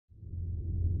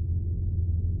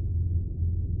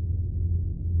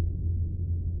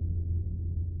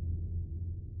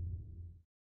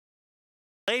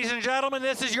Ladies and gentlemen,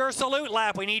 this is your salute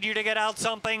lap. We need you to get out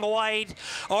something white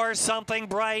or something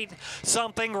bright,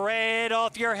 something red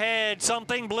off your head,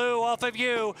 something blue off of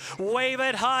you. Wave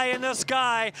it high in the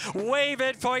sky. Wave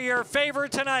it for your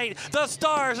favorite tonight, the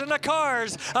stars and the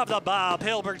cars of the Bob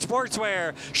Hilbert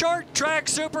Sportswear Short Track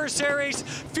Super Series,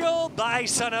 fueled by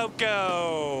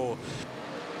Sunoco.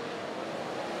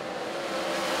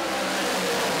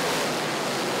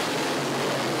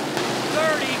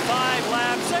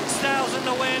 Laps, 6,000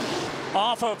 to win.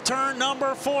 Off of turn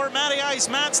number 4, Matty Ice,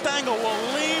 Matt Stengel will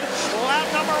lead lap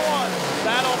number 1.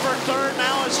 Battle for third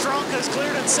now as Strunk has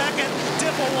cleared in second.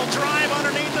 Dipple will drive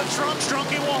underneath of Strunk.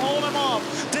 Strunky will hold him off.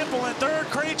 Dipple in third,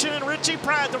 Creechin and Richie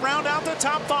Pratt to round out the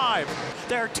top 5.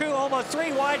 They're almost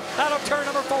 3 wide out of turn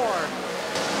number 4.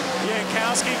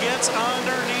 Yankowski gets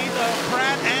underneath of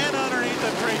Pratt and underneath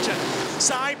of Creechin.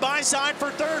 Side by side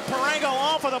for third. Parego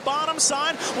off of the bottom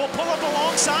side will pull up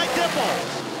alongside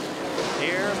Dipple.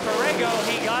 Here's Parego.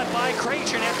 He got by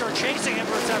Creechin after chasing him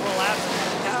for several laps.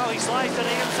 Now he slides to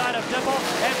the inside of Dipple,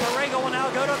 and Parego will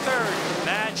now go to third.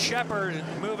 Matt Shepard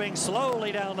moving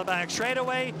slowly down the back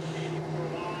straightaway,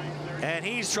 and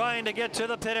he's trying to get to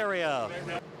the pit area.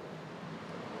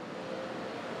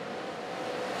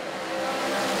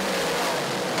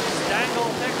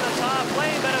 Stengel picked the top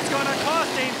lane, but it's going to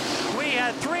cost him. We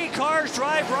had 3 cars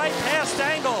drive right past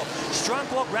Stengel.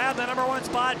 Strunk will grab the number 1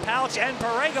 spot. Pouch and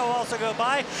Parego also go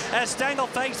by. As Stengel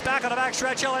fakes back on the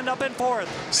backstretch, he'll end up in 4th.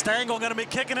 Stengel going to be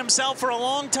kicking himself for a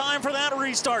long time for that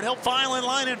restart. He'll file in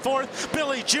line in 4th.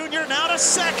 Billy Jr. now to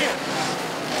 2nd.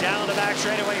 Down the back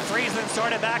straightaway, Friesen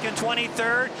started back in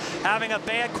 23rd, having a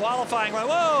bad qualifying run.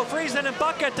 Whoa, Friesen and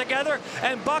Buck get together,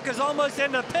 and Buck is almost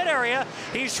in the pit area.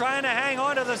 He's trying to hang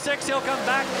on to the 6. He'll come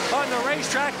back on the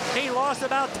racetrack. He lost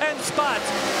about 10 spots.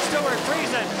 Stuart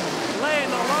Friesen laying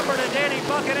the lumber to Danny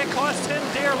Buck, and it cost him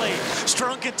dearly.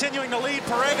 Strunk continuing to lead.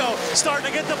 Parego starting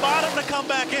to get the bottom to come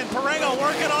back in. Parego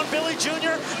working on Billy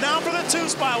Jr. Now for the 2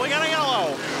 spot. We got a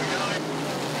yellow.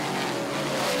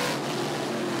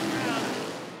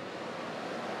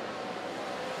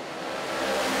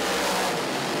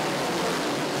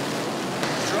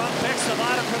 Picks the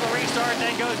bottom for the restart,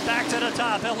 then goes back to the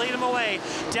top. He'll lead him away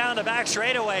down the back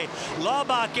straightaway.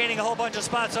 Laubach gaining a whole bunch of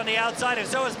spots on the outside, and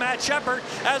so is Matt Shepard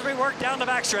as we work down the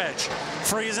backstretch.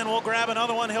 Friesen will grab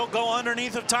another one. He'll go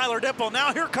underneath of Tyler Dipple.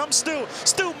 Now here comes Stu.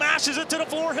 Stu mashes it to the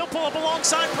floor. He'll pull up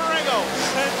alongside Parego.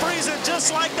 And Friesen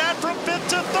just like that from 5th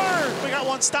to 3rd. We got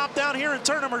one stop down here in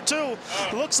turn number 2.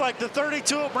 Looks like the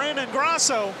 32 of Brandon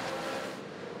Grasso.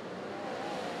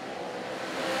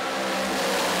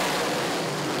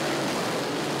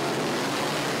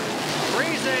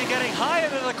 Friesen getting high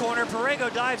into the corner.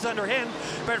 Parego dives under him,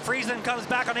 but Friesen comes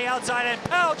back on the outside, and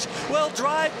Pouch will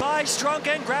drive by Strunk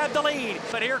and grab the lead.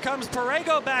 But here comes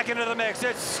Parego back into the mix.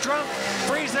 It's Strunk,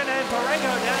 Friesen, and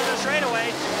Parego down the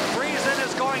straightaway. Friesen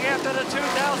is going after the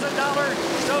 $2,000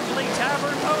 Stokely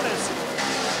Tavern bonus.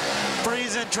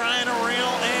 Friesen trying to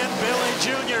reel in Billy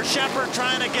Jr. Shepard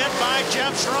trying to get by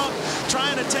Jeff Strunk,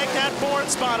 trying to take that 4th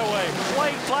spot away.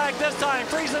 White flag this time.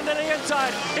 Friesen to the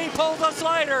inside. He pulls the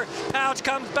slider. Pouch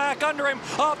comes back under him,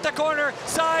 off the corner,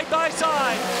 side by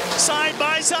side. Side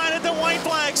by side at the white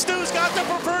flag. Stu's got the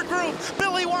preferred group.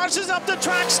 Billy washes up the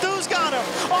track. Stu's got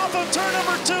him. Off of turn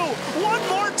number 2. One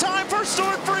more time for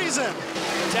Stuart Friesen.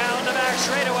 Down the back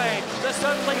straightaway. The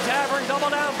Stokely Tavern double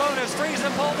down bonus.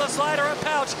 Friesen pulled the slider of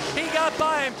Pouch. He got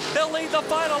by him. He'll lead the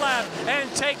final lap and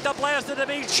take the blast of the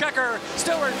beach checker.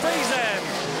 Stuart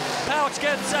Friesen. Pouch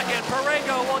gets 2nd.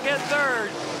 Parego will get 3rd.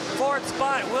 4th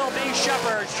spot will be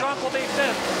Shepard. Strunk will be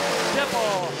 5th.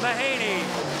 Dipple, Mahaney,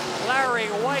 Larry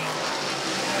White,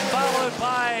 followed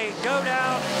by Go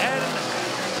Down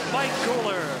and Mike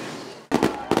Cooler.